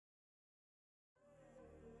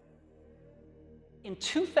In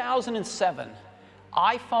 2007,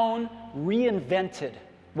 iPhone reinvented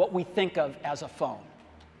what we think of as a phone.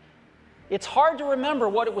 It's hard to remember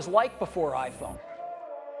what it was like before iPhone.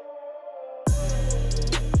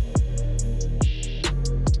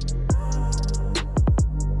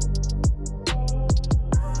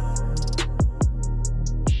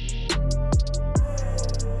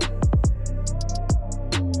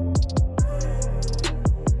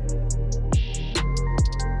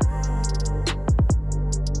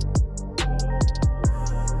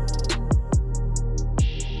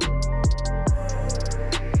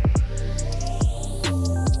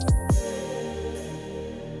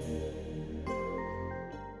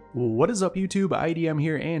 What is up YouTube, IDM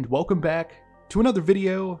here, and welcome back to another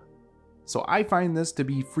video. So I find this to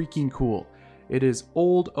be freaking cool. It is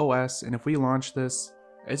OldOS, and if we launch this,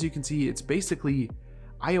 as you can see, it's basically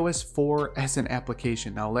iOS 4 as an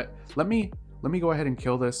application. Now let me go ahead and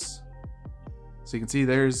kill this. So you can see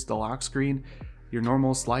there's the lock screen, your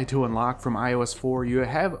normal slide to unlock from iOS 4. You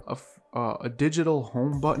have a digital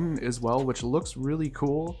home button as well, which looks really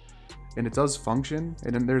cool. And it does function,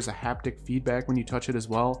 and then there's a haptic feedback when you touch it as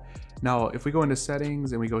well. Now, if we go into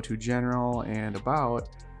settings and we go to general and about,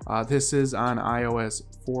 this is on iOS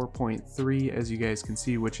 4.3, as you guys can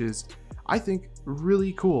see, which is, I think,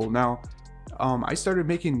 really cool. Now, I started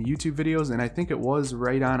making YouTube videos, and I think it was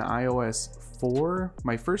right on iOS 4.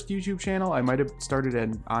 My first YouTube channel, I might have started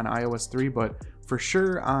on iOS 3, but for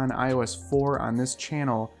sure on iOS 4 on this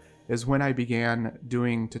channel is when I began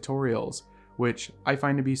doing tutorials, which I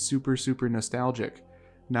find to be super nostalgic.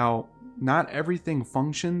 Now, not everything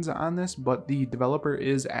functions on this, but the developer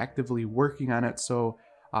is actively working on it, so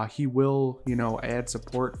he will, add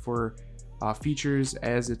support for features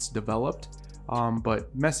as it's developed.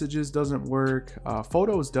 But messages doesn't work.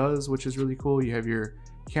 Photos does, which is really cool. You have your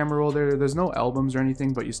camera roll there. There's no albums or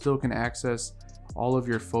anything, but you still can access all of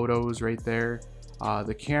your photos right there.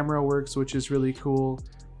 The camera works, which is really cool.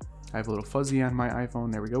 I have a little fuzzy on my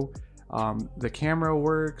iPhone. There we go. The camera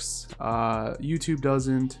works, YouTube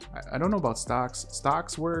doesn't. I don't know about stocks.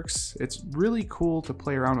 Stocks works. It's really cool to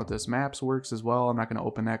play around with this. Maps works as well. I'm not going to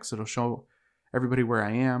open that because it'll show everybody where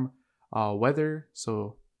I am. Weather,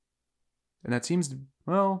 and that seems to,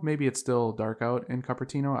 well, maybe it's still dark out in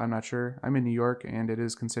Cupertino. I'm not sure. I'm in New York and it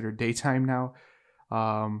is considered daytime now.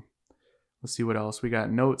 Let's see what else. We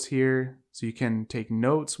got notes here, so you can take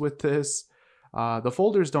notes with this. The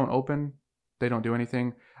folders don't open. They don't do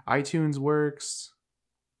anything. iTunes works.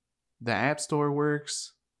 The App Store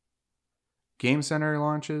works. Game Center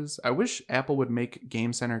launches. I wish Apple would make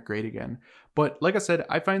Game Center great again. But like I said,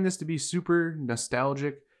 I find this to be super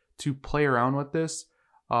nostalgic to play around with this,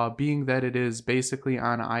 being that it is basically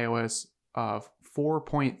on iOS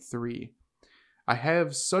 4.3. I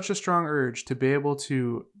have such a strong urge to be able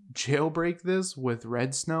to jailbreak this with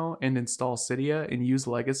Red Snow and install Cydia and use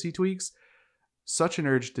legacy tweaks. Such an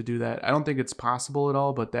urge to do that. I don't think it's possible at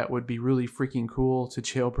all, but that would be really freaking cool to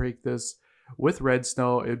jailbreak this with Red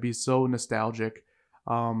Snow. It would be so nostalgic.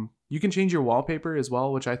 You can change your wallpaper as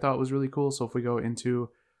well, which I thought was really cool. So if we go into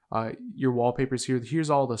your wallpapers here, here's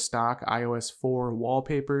all the stock iOS 4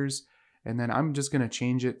 wallpapers. And then I'm just going to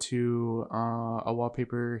change it to a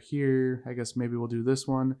wallpaper here. I guess maybe we'll do this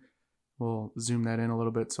one. We'll zoom that in a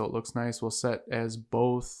little bit so it looks nice. We'll set as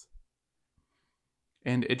both.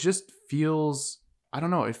 And it just feels, I don't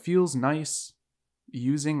know, it feels nice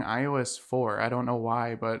using iOS 4. I don't know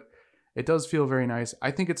why, but it does feel very nice. I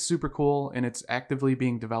think it's super cool, and it's actively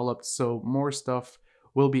being developed, so more stuff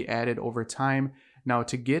will be added over time. Now,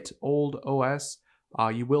 to get OldOS,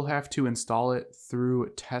 you will have to install it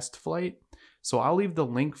through Test Flight. So I'll leave the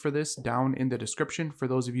link for this down in the description for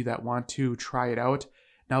those of you that want to try it out.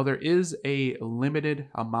 Now, there is a limited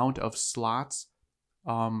amount of slots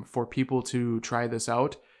for people to try this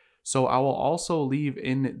out. So I will also leave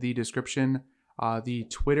in the description the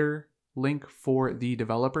Twitter link for the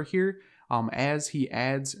developer here. As he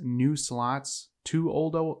adds new slots to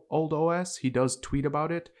OldOS, he does tweet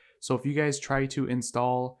about it. So if you guys try to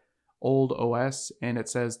install OldOS and it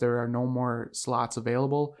says there are no more slots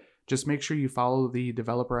available, just make sure you follow the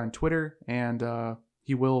developer on Twitter, and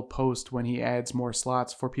he will post when he adds more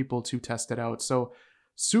slots for people to test it out. So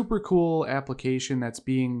super cool application that's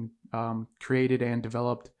being created and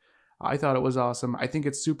developed. I thought it was awesome. I think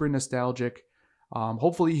it's super nostalgic.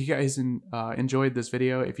 Hopefully you guys enjoyed this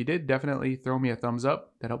video. If you did, definitely throw me a thumbs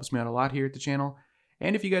up. That helps me out a lot here at the channel.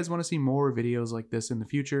 And if you guys want to see more videos like this in the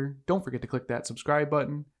future, don't forget to click that subscribe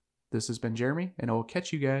button. This has been Jeremy, and I will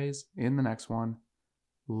catch you guys in the next one.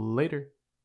 Later.